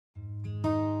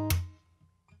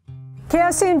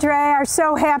Cassie and Dre are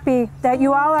so happy that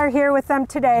you all are here with them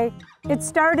today. It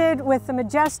started with the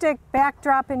majestic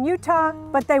backdrop in Utah,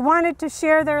 but they wanted to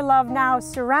share their love now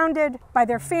surrounded by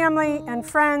their family and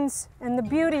friends and the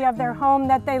beauty of their home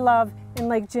that they love in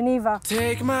Lake Geneva.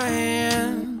 Take my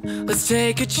hand, let's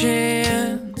take a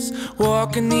chance,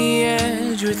 walking the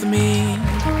edge with me.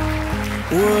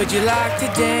 Would you like to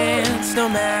dance no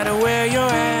matter where you're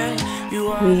at?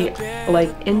 We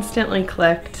instantly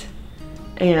clicked.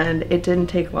 And it didn't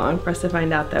take long for us to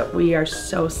find out that we are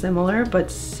so similar,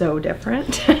 but so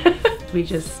different. We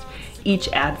just each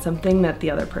add something that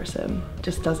the other person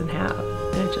just doesn't have,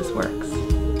 and it just works.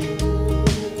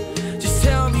 Just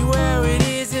tell me where it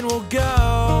is and we'll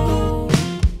go.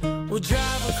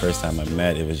 The first time I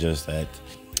met, it was just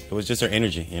her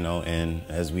energy, you know, and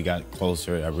as we got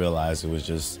closer, I realized it was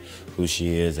just who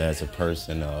she is as a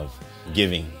person of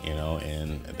giving, you know,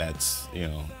 and that's, you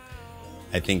know,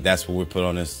 I think that's what we're put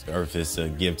on this earth, is to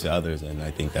give to others, and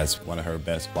I think that's one of her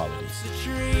best qualities.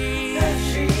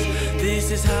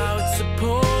 This is how it's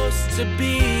supposed to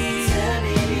be.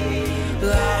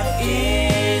 Life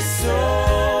is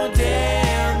so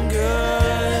damn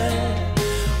good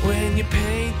when you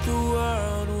paint the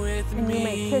world with me. And you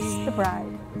may kiss the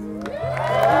bride.